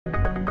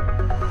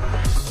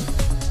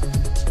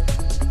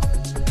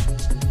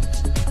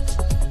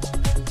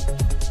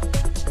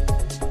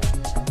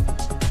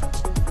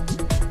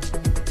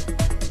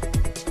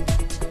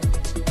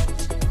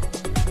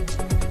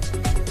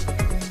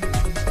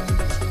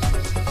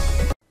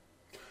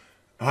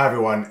Hi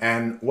everyone,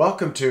 and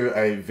welcome to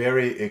a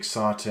very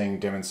exciting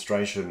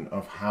demonstration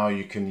of how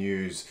you can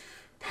use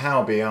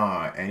Power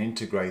BI and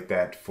integrate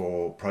that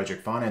for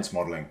project finance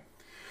modeling.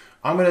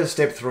 I'm going to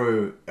step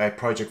through a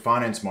project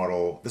finance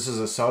model. This is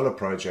a solar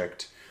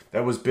project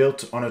that was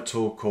built on a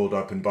tool called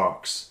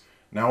OpenBox.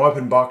 Now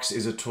OpenBox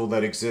is a tool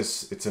that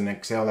exists. It's an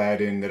Excel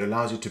add-in that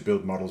allows you to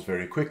build models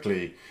very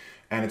quickly,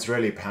 and it's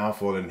really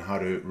powerful in how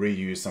to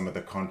reuse some of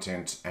the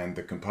content and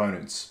the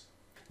components.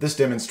 This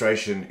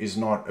demonstration is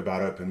not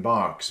about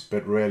OpenBox,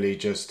 but really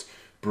just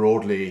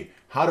broadly,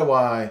 how do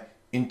I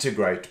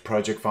integrate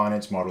project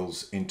finance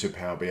models into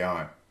Power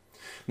BI?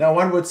 Now,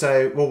 one would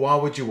say, well, why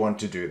would you want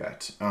to do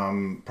that?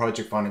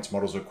 Project finance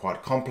models are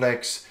quite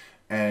complex,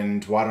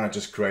 and why don't I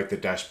just create the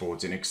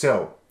dashboards in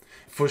Excel?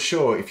 For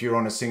sure, if you're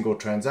on a single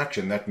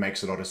transaction, that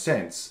makes a lot of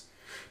sense.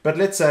 But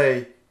let's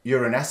say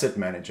you're an asset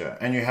manager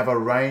and you have a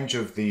range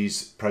of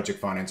these project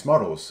finance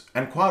models,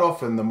 and quite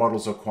often the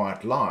models are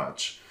quite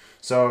large.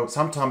 So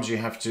sometimes you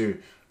have to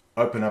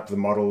open up the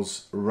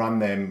models, run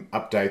them,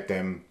 update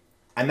them,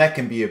 and that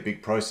can be a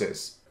big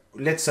process.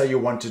 Let's say you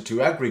wanted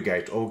to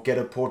aggregate or get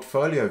a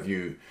portfolio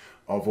view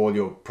of all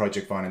your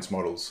project finance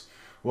models.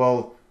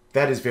 Well,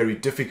 that is very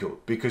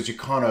difficult because you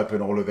can't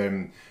open all of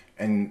them,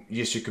 and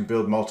yes, you can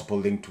build multiple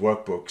linked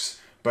workbooks,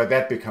 but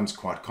that becomes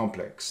quite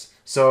complex.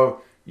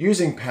 So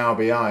using Power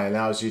BI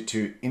allows you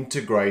to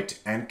integrate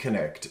and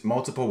connect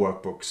multiple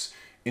workbooks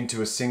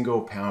into a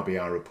single Power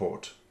BI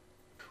report.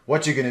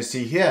 What you're going to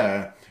see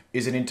here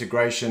is an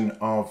integration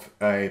of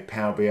a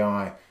Power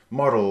BI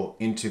model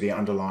into the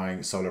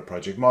underlying solar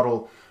project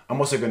model. I'm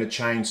also going to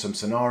change some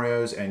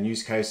scenarios and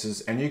use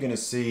cases, and you're going to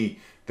see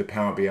the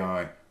Power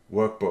BI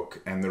workbook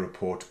and the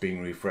report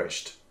being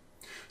refreshed.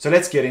 So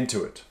let's get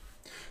into it.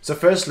 So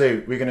firstly,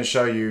 we're going to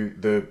show you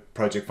the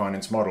project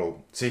finance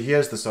model. So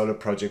here's the solar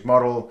project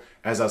model.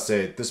 As I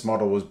said, this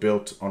model was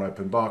built on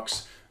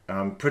OpenBox.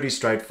 Pretty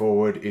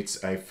straightforward.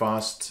 It's a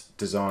fast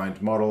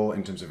designed model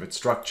in terms of its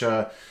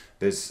structure.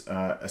 There's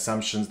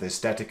assumptions, there's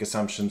static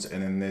assumptions,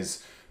 and then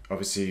there's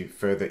obviously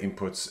further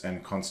inputs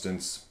and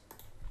constants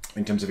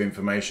in terms of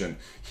information.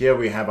 Here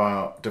we have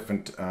our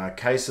different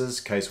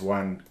cases, case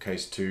 1,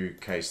 case 2,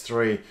 case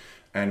 3,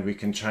 and we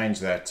can change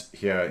that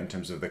here in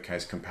terms of the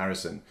case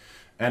comparison.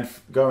 And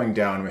going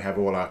down, we have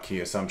all our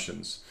key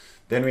assumptions.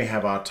 Then we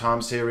have our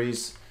time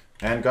series,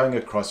 and going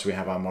across, we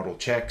have our model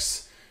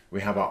checks.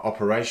 We have our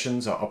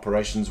operations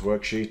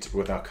worksheet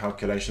with our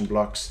calculation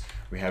blocks.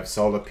 We have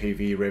solar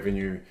PV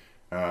revenue,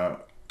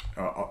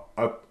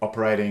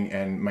 operating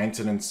and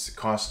maintenance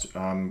cost.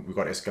 We've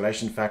got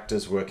escalation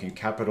factors, working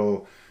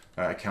capital,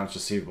 accounts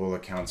receivable,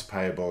 accounts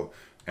payable,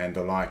 and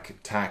the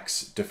like,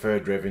 tax,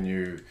 deferred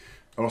revenue,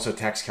 also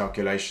tax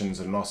calculations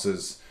and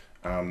losses,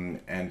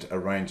 and a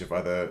range of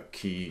other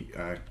key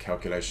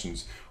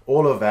calculations.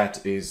 All of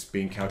that is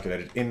being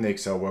calculated in the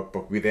Excel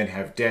workbook. We then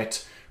have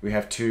debt. We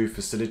have two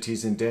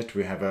facilities in debt.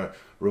 We have a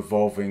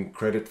revolving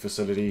credit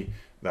facility,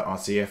 the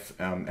RCF,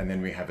 and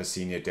then we have a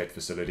senior debt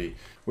facility.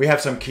 We have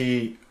some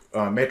key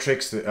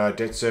metrics, the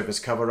debt service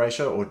cover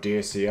ratio, or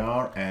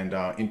DSCR, and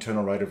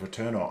internal rate of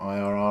return, or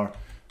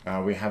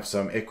IRR. We have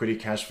some equity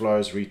cash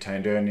flows,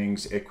 retained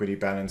earnings, equity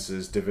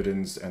balances,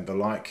 dividends, and the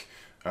like.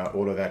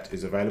 All of that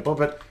is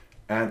available,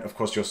 and of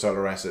course your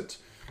solar asset.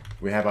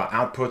 We have our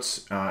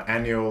outputs,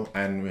 annual,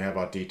 and we have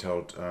our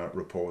detailed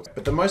report.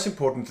 But the most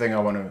important thing I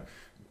want to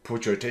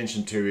put your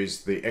attention to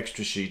is the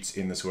extra sheets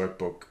in this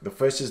workbook. The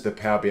first is the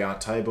Power BI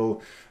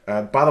table.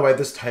 By the way,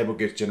 this table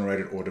gets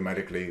generated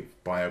automatically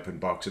by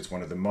OpenBox. It's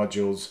one of the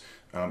modules.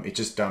 It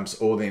just dumps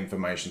all the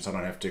information, so I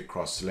don't have to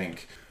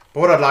cross-link. But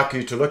what I'd like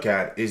you to look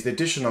at is the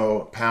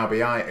additional Power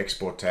BI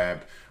export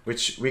tab,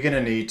 which we're going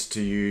to need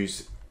to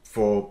use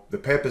for the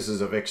purposes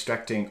of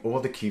extracting all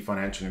the key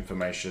financial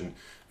information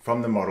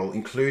from the model,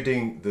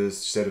 including the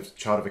set of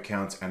chart of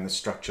accounts and the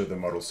structure of the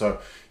model. So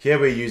here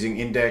we're using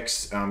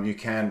index. You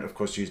can, of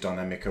course, use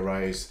dynamic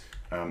arrays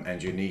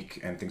and unique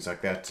and things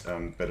like that.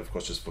 But of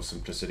course, just for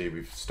simplicity,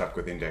 we've stuck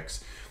with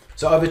index.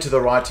 So over to the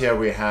right here,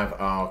 we have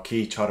our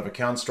key chart of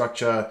account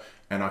structure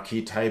and our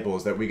key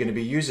tables that we're going to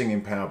be using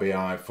in Power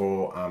BI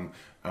for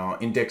our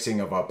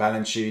indexing of our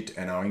balance sheet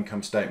and our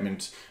income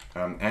statement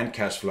and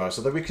cash flow,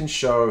 so that we can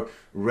show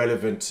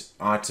relevant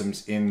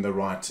items in the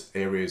right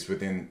areas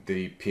within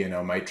the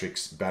P&L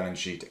matrix, balance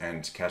sheet,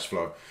 and cash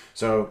flow.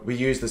 So we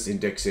use this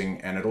indexing,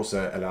 and it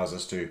also allows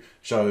us to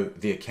show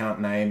the account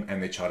name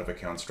and the chart of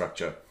account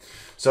structure.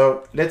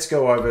 So let's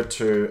go over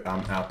to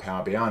our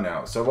Power BI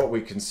now. So what we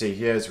can see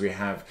here is we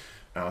have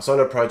our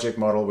solar project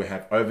model, we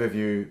have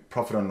overview,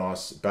 profit and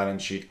loss,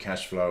 balance sheet,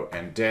 cash flow,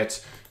 and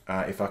debt.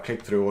 If I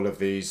click through all of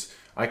these,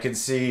 I can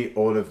see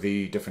all of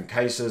the different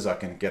cases. I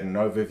can get an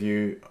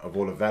overview of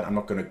all of that. I'm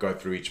not going to go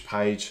through each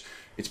page.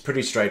 It's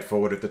pretty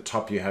straightforward. At the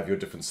top, you have your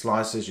different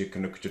slices. You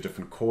can look at your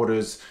different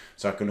quarters.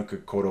 So I can look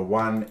at quarter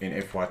 1 in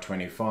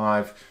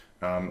FY25,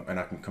 and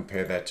I can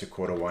compare that to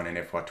quarter 1 in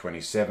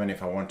FY27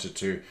 if I wanted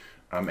to.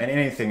 And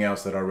anything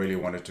else that I really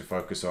wanted to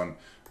focus on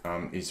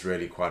is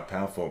really quite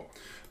powerful.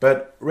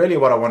 But really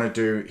what I want to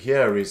do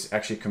here is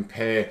actually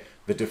compare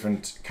the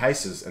different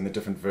cases and the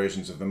different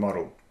versions of the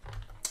model.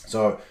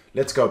 So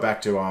let's go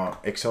back to our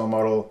Excel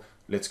model.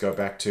 Let's go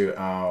back to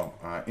our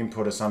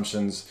input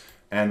assumptions.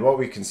 And what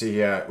we can see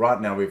here, right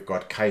now we've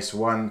got case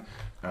 1.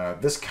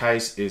 This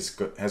case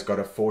has got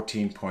a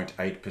 14.8%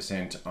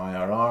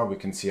 IRR. We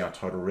can see our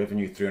total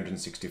revenue,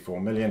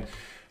 364 million.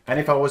 And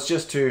if I was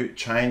just to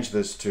change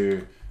this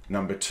to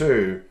number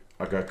 2,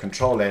 I go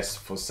Control S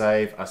for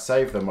save. I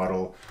save the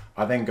model.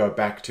 I then go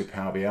back to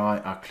Power BI.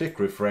 I click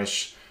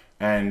refresh,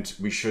 and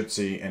we should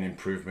see an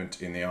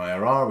improvement in the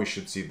IRR. We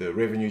should see the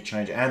revenue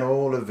change and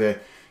all of the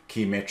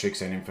key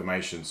metrics and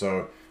information.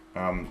 So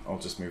I'll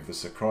just move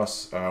this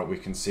across. We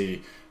can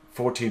see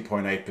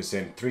 14.8%,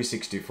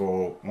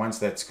 364. Once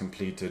that's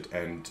completed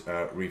and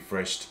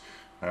refreshed,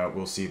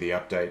 we'll see the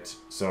update.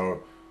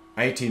 So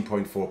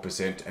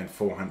 18.4% and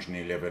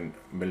 411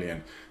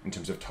 million in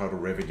terms of total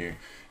revenue.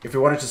 If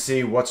we wanted to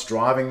see what's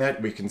driving that,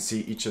 we can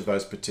see each of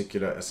those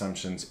particular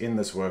assumptions in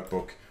this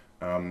workbook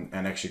and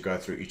actually go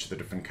through each of the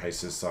different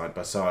cases side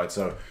by side.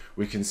 So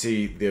we can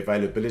see the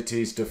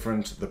availability is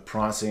different, the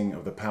pricing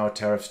of the power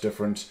tariff's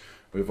different.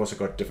 We've also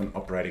got different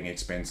operating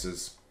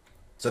expenses.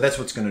 So that's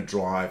what's going to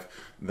drive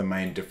the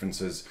main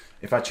differences.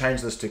 If I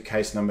change this to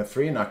case number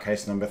 3, now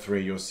case number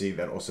 3, you'll see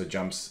that also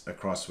jumps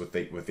across with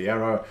the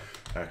arrow.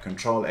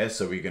 Control S,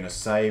 so we're going to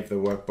save the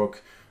workbook.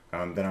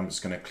 Then I'm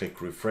just going to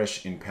click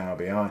refresh in Power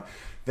BI.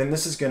 Then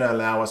this is going to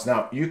allow us,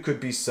 now you could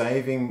be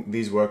saving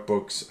these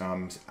workbooks,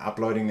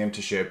 uploading them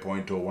to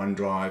SharePoint or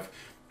OneDrive,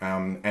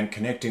 and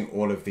connecting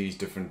all of these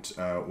different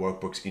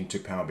workbooks into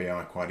Power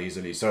BI quite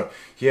easily. So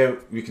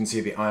here we can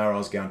see the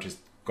IRR's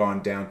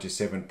gone down to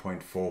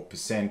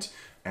 7.4%.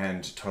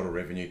 and total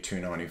revenue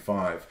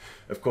 295.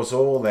 Of course,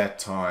 all that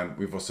time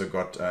we've also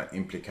got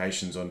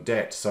implications on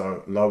debt.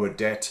 So lower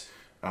debt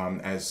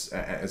as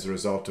a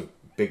result of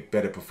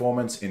better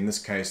performance. In this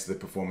case, the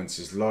performance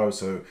is low,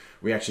 so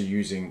we're actually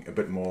using a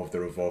bit more of the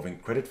revolving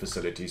credit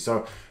facility.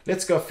 So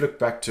let's go flick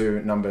back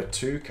to number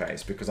 2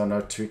 case, because I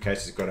know 2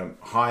 cases got a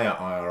higher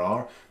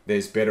IRR.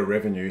 There's better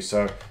revenue.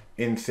 So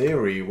in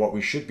theory, what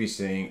we should be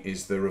seeing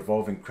is the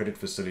revolving credit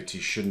facility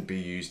shouldn't be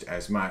used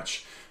as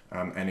much.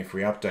 And if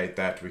we update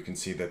that, we can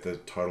see that the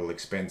total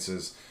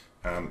expenses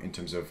in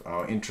terms of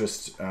our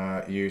interest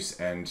use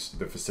and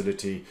the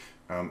facility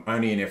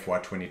only in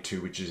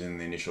FY22, which is in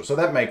the initial. So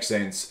that makes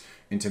sense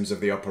in terms of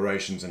the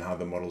operations and how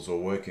the models are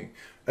working.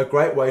 A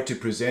great way to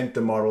present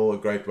the model, a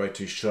great way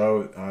to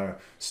show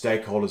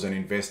stakeholders and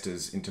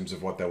investors in terms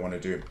of what they want to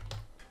do.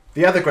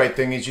 The other great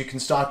thing is you can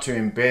start to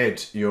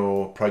embed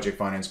your project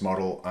finance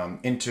model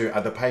into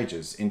other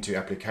pages, into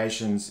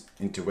applications,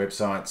 into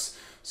websites.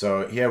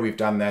 So here we've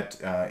done that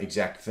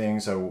exact thing.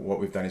 So what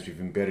we've done is we've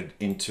embedded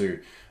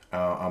into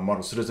our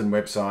Model Citizen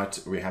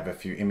website. We have a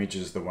few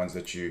images, the ones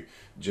that you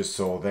just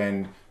saw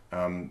then.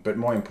 But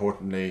more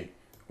importantly,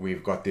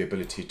 we've got the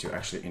ability to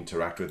actually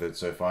interact with it.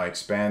 So if I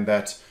expand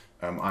that,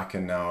 I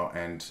can now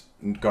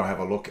go have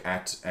a look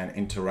at and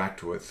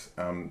interact with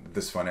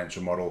this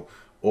financial model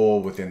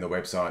all within the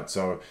website.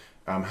 So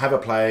have a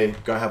play,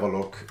 go have a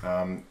look.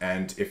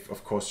 And if,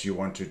 of course, you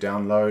want to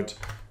download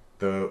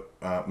the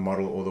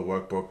model or the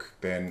workbook,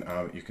 then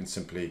you can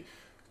simply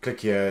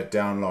click here,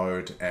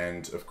 download,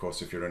 and of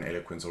course if you're on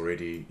Eloquence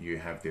already, you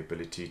have the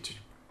ability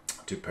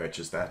to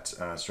purchase that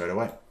straight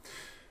away.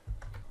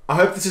 I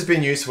hope this has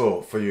been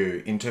useful for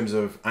you in terms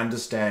of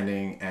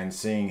understanding and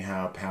seeing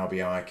how Power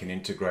BI can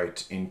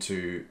integrate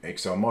into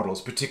Excel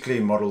models,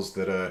 particularly models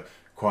that are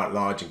quite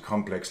large and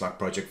complex like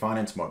project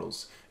finance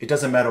models. It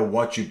doesn't matter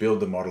what you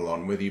build the model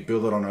on, whether you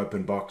build it on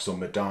OpenBox or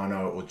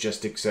Medano or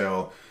just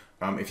Excel.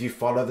 If you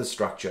follow the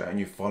structure and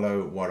you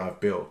follow what I've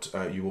built,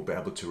 you will be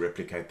able to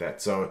replicate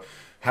that. So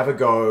have a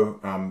go,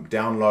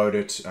 download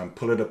it,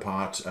 pull it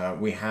apart.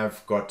 We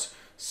have got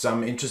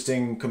some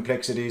interesting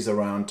complexities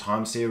around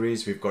time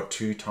series. We've got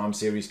 2 time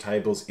series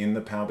tables in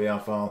the Power BI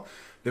file.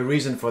 The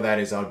reason for that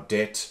is our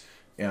debt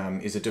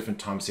is a different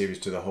time series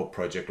to the whole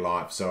project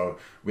life. So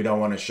we don't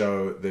want to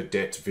show the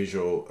debt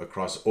visual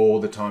across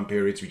all the time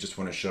periods. We just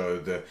want to show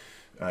the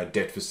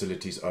debt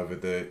facilities over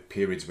the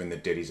periods when the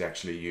debt is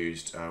actually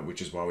used,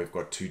 which is why we've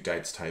got 2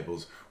 dates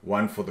tables,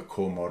 one for the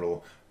core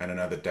model and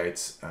another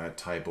dates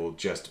table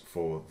just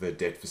for the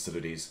debt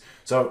facilities.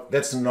 So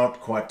that's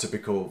not quite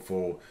typical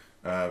for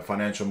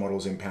financial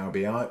models in Power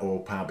BI or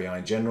Power BI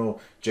in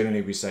general.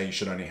 Generally, we say you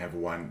should only have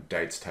 1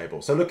 dates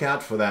table. So look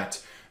out for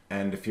that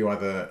and a few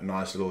other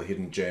nice little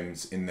hidden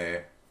gems in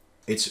there.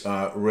 It's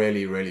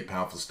really, really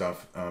powerful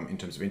stuff in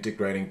terms of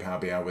integrating Power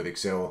BI with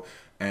Excel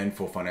and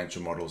for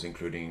financial models,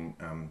 including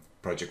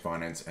project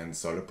finance and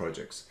solar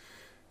projects.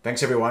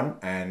 Thanks everyone,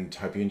 and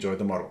hope you enjoyed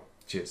the model.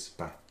 Cheers,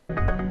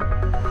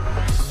 bye.